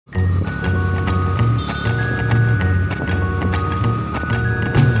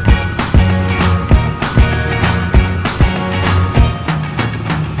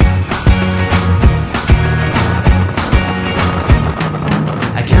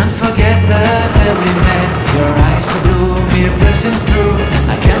day we met. Your eyes so blue, me piercing through.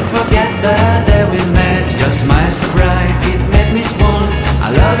 I can't forget the day we met. Your smile so bright, it made me swoon.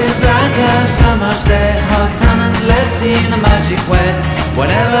 Our love is like a summer's day, hot and endless in a magic way.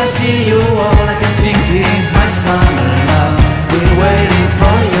 Whenever I see you, all I can think is my summer love. Been waiting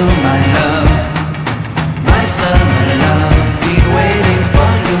for you, my love. My summer love. Been waiting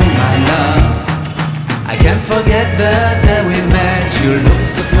for you, my love. I can't forget the day we met. You looked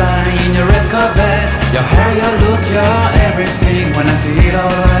so fly in your red Corvette. Your hair, your look, your everything. When I see it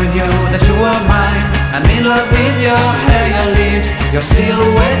all, I knew that you were mine. I'm in love with your hair, your lips, your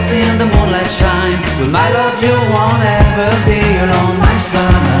silhouette in the moonlight shine. With my love you won't ever be alone. My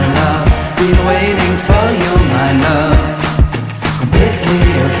summer love, been waiting for you, my love. Completely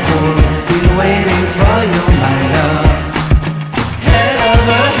a fool, been waiting for you, my love. Head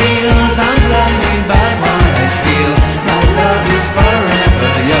over heels, I'm blinded by what I feel. My love is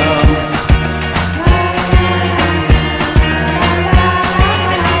forever yours.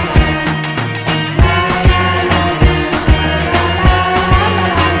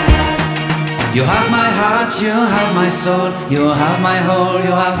 You have my heart, you have my soul, you have my whole,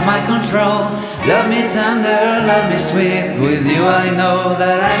 you have my control. Love me tender, love me sweet. With you I know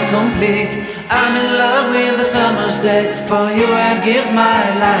that I'm complete. I'm in love with the summer's day. For you I'd give my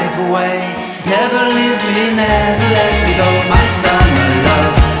life away. Never leave me, never let me go. My summer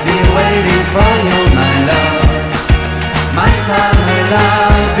love, been waiting for you, my love. My summer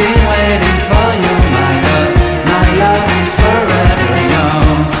love, been waiting for you, my love. My love is forever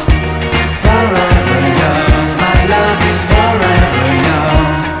yours. Forever yours, my love is forever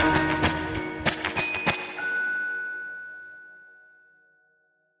yours.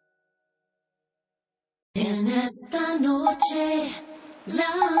 En esta noche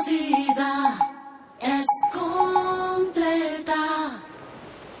la vida es completa.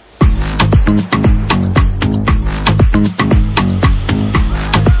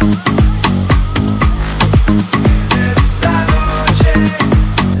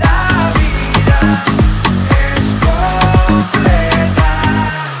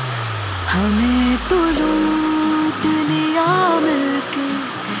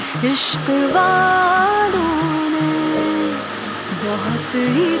 इश्क वालों ने बहुत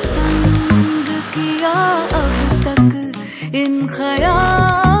ही तंग किया अब तक इन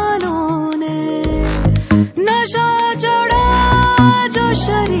ख्यालों ने। नशा चढ़ा जो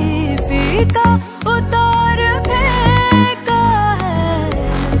शरीफी का